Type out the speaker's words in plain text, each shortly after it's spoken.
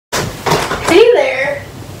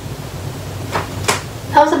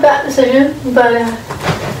That was a bad decision, but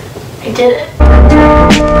I did it.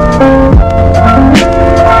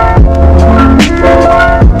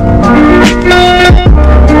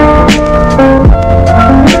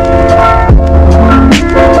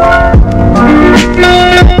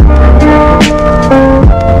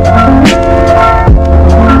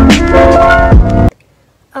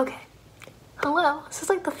 Okay, hello. This is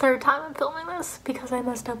like the third time I'm filming this because I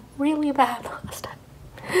messed up really bad last time.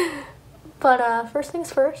 But first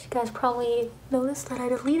things first, you guys probably noticed that I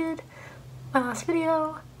deleted my last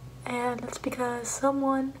video, and that's because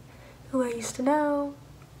someone who I used to know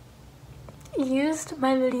used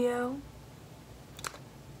my video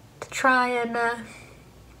to try and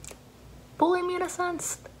bully me in a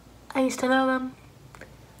sense. I used to know them.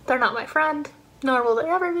 They're not my friend, nor will they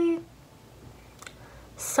ever be.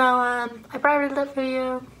 So I privated that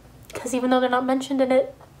video because even though they're not mentioned in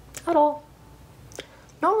it at all,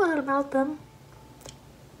 not really about them,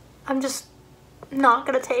 I'm just not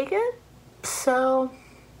gonna take it. So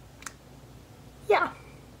yeah,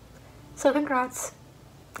 so congrats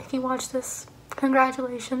if you watch this.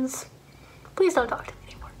 Congratulations. Please don't talk to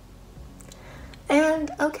me anymore.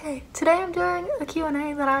 And okay, today I'm doing a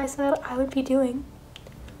Q&A that I said I would be doing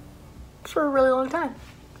for a really long time.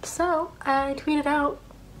 So I tweeted out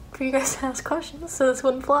for you guys to ask questions so this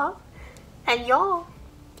wouldn't flop, and y'all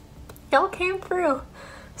came through.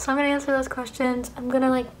 So I'm gonna answer those questions. I'm gonna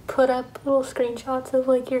like put up little screenshots of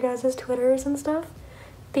like your guys' Twitters and stuff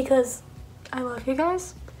because I love you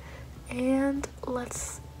guys. And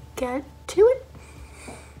let's get to it.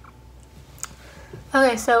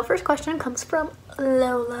 Okay, so first question comes from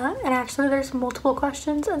Lola, and actually there's multiple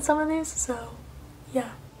questions in some of these, so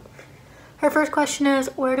yeah. Her first question is,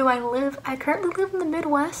 where do I live? I currently live in the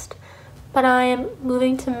Midwest, but I am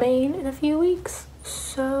moving to Maine in a few weeks,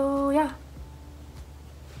 so yeah.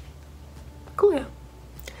 Cool,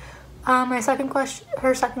 yeah. Her second question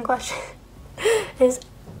is,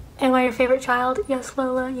 am I your favorite child? Yes,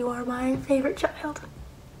 Lola, you are my favorite child.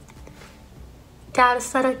 Dad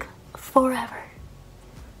aesthetic forever.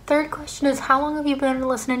 Third question is, how long have you been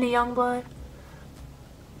listening to Youngblood?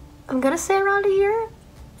 I'm gonna say around a year.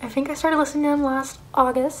 I think I started listening to him last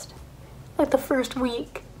August, like the first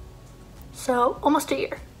week. So almost a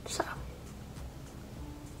year, so.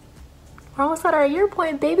 We're almost at our year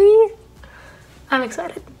point, baby. I'm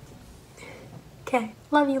excited. Okay,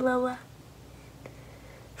 love you, Lola.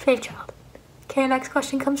 Fave child. Okay, next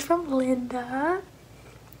question comes from Linda.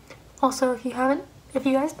 Also, if you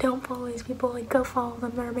guys don't follow these people, like go follow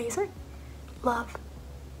them, they're amazing. Love.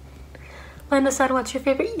 Linda said, what's your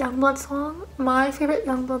favorite Youngblood song? My favorite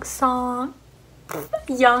Youngblood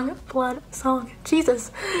song,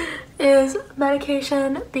 Jesus, is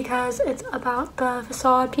Medication, because it's about the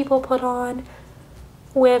facade people put on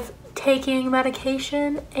with taking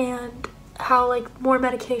medication and how like more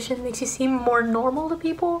medication makes you seem more normal to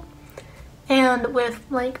people. And with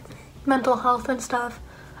like mental health and stuff,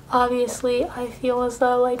 obviously I feel as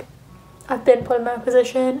though like I've been put in that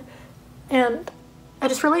position and I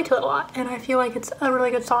just relate to it a lot, and I feel like it's a really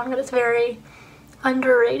good song and it's very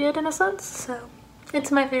underrated in a sense, so it's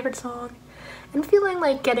my favorite song. And feeling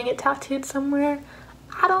like getting it tattooed somewhere,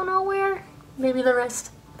 I don't know where, maybe the wrist,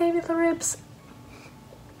 maybe the ribs.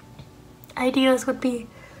 Ideas would be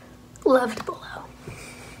loved below.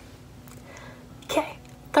 Okay,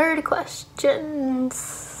 third question.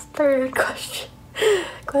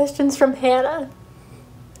 Questions from Hannah,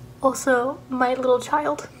 also my little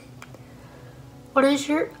child. What is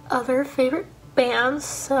your other favorite bands?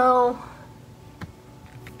 So,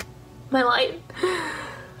 my light.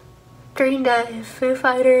 Green Day, Foo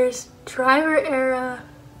Fighters, Driver Era.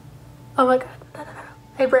 Oh my god, no.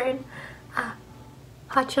 My brain.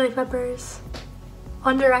 Hot Chili Peppers,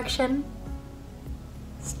 One Direction.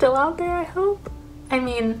 Still out there, I hope. I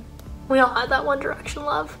mean, we all had that One Direction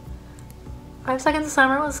love. 5 Seconds of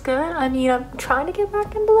Summer was good. I mean, I'm trying to get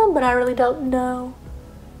back into them, but I really don't know.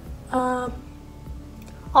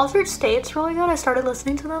 Altered State's really good. I started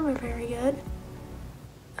listening to them. They're very good.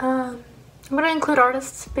 I'm gonna include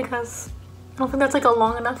artists because I don't think that's like a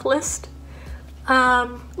long enough list.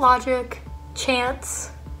 Logic,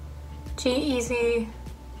 Chance, G-Eazy,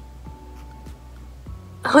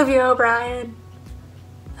 Olivia O'Brien.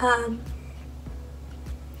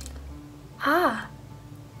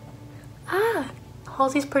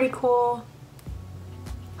 Halsey's pretty cool.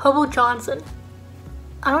 Hobo Johnson.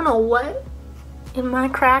 I don't know what in my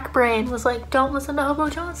crack brain was like, don't listen to Hobo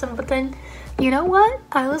Johnson, but then, you know what?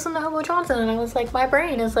 I listened to Hobo Johnson and I was like, my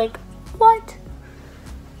brain is like, what?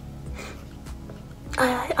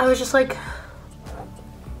 I was just like,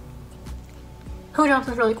 Hobo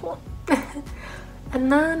Johnson's really cool.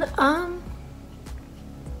 And then, I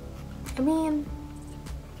mean,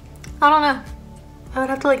 I don't know. I would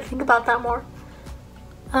have to like think about that more.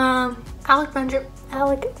 Alec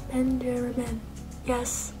Benjamin,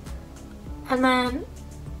 yes. And then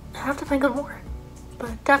I have to think of more,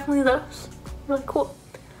 but definitely those. Really cool.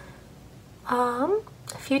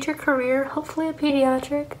 Future career, hopefully a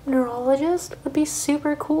pediatric neurologist would be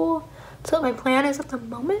super cool. That's what my plan is at the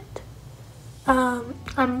moment.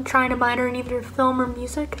 I'm trying to minor in either film or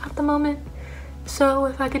music at the moment. So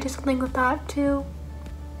if I could do something with that too,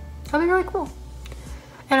 that'd be really cool.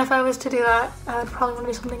 And if I was to do that, I would probably want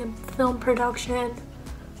to do something in film production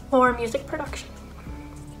or music production.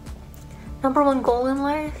 Number one goal in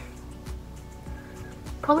life,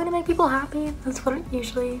 probably to make people happy. That's what it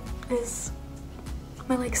usually is.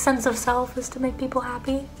 My like sense of self is to make people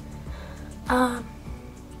happy.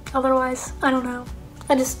 Otherwise, I don't know.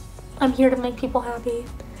 I'm here to make people happy.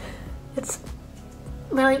 It's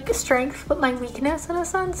my like strength, but my weakness in a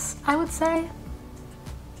sense, I would say.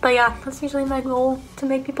 But yeah, that's usually my goal, to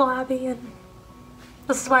make people happy, and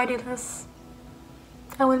this is why I do this.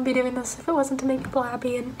 I wouldn't be doing this if it wasn't to make people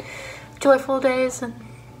happy and joyful days, and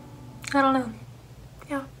I don't know.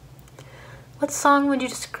 Yeah. What song would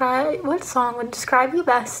describe you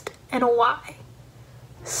best and why?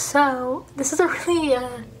 So, this is a really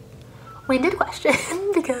winded question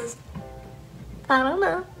because I don't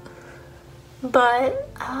know. But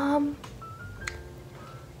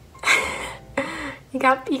you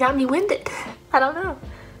got me winded. I don't know.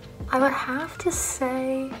 I would have to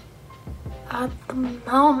say at the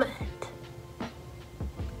moment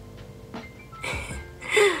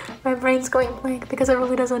my brain's going blank because it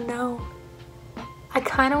really doesn't know. I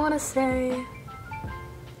kind of want to say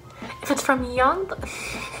if it's from young.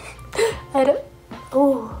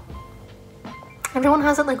 Everyone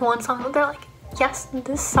has like one song that they're like, yes,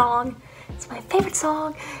 this song is my favorite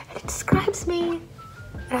song and it describes me.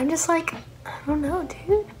 And I'm just like, I don't know,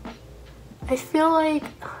 dude. I feel like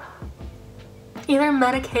either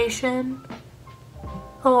Medication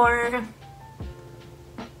or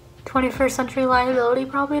 21st Century Liability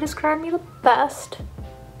probably describe me the best.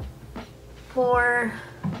 Or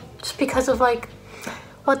just because of like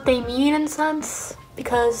what they mean in a sense,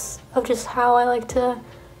 because of just how I like to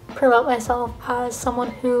promote myself as someone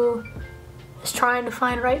who is trying to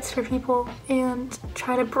find rights for people and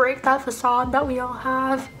try to break that facade that we all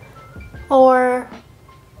have. Or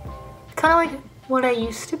kind of like what I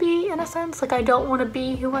used to be in a sense, like I don't want to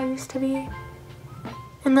be who I used to be.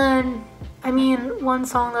 And then, I mean, one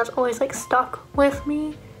song that's always like stuck with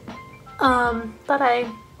me, that I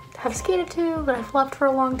have skated to, that I've loved for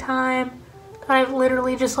a long time, that I've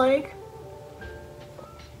literally just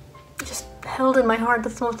held in my heart.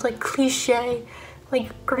 That's the most like cliche,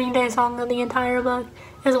 like Green Day song of the entire book,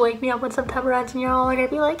 is Wake Me Up When September Ends, and you're all gonna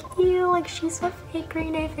be like, ew, like she's a fake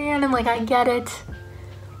Green Day fan, and like I get it.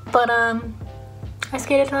 But I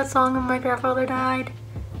skated to that song when my grandfather died.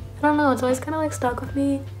 I don't know, it's always kind of like stuck with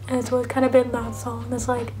me, and it's always kind of been that song that's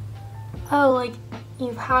like, oh, like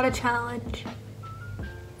you've had a challenge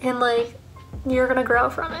and like you're gonna grow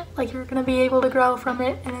from it, like you're gonna be able to grow from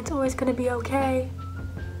it, and it's always gonna be okay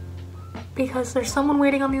because there's someone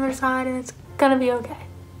waiting on the other side and it's gonna be okay.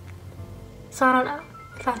 So I don't know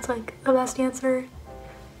if that's like the best answer.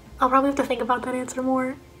 I'll probably have to think about that answer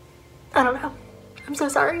more. I don't know. I'm so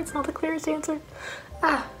sorry, it's not the clearest answer.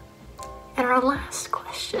 And our last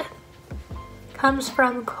question comes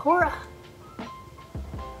from Cora.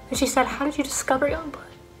 And she said, how did you discover Youngblood?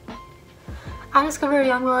 I discovered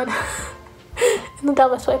Youngblood in the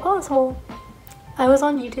dumbest way possible. I was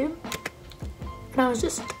on YouTube and I was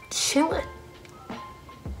just chilling.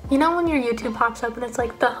 You know when your YouTube pops up and it's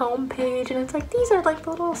like the home page and it's like, these are like the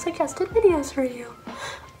little suggested videos for you.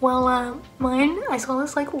 Well, mine, I saw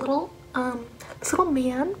this like little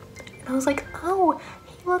man, and I was like, oh,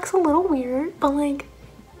 he looks a little weird, but like,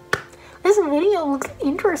 this video looks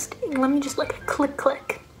interesting. Let me just like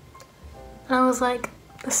click. And I was like,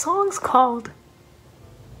 the song's called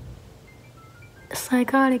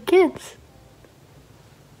Psychotic Kids.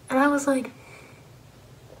 And I was like,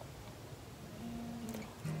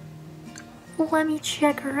 let me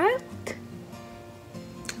check her out.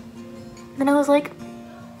 And I was like,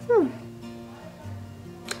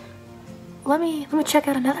 let me check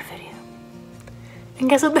out another video. And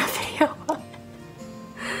guess what that video was?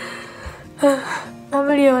 That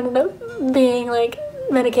video ended up being like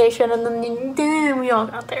Medication, and then we all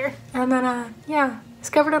got there. And then yeah,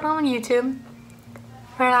 discovered it on YouTube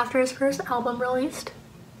right after his first album released.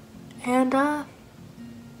 And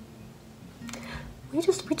we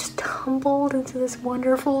just tumbled into this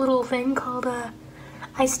wonderful little thing called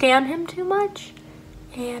I Stan Him Too Much.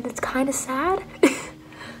 and it's kind of sad.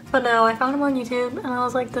 But no, I found him on YouTube and I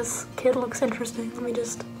was like, this kid looks interesting. Let me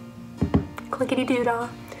just clickety-doo-dah,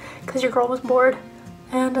 because your girl was bored.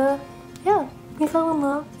 And yeah, we fell in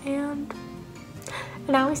love, and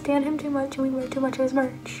now we stan him too much and we wear too much of his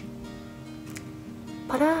merch.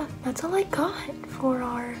 But that's all I got for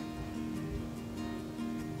our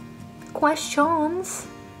questions.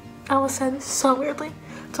 I was said so weirdly.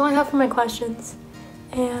 That's all I have for my questions.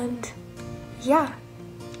 And yeah,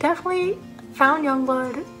 definitely found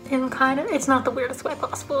Youngblood in kind of, it's not the weirdest way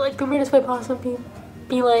possible. Like the weirdest way possible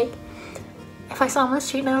be like, if I saw him on the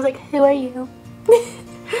street and I was like, who are you?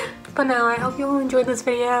 But no, I hope you all enjoyed this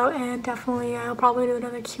video, and definitely I'll probably do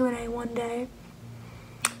another Q&A one day.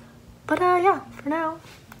 But yeah, for now,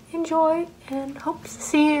 enjoy and hope to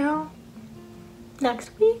see you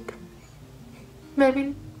next week.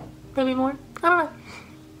 Maybe more. I don't know.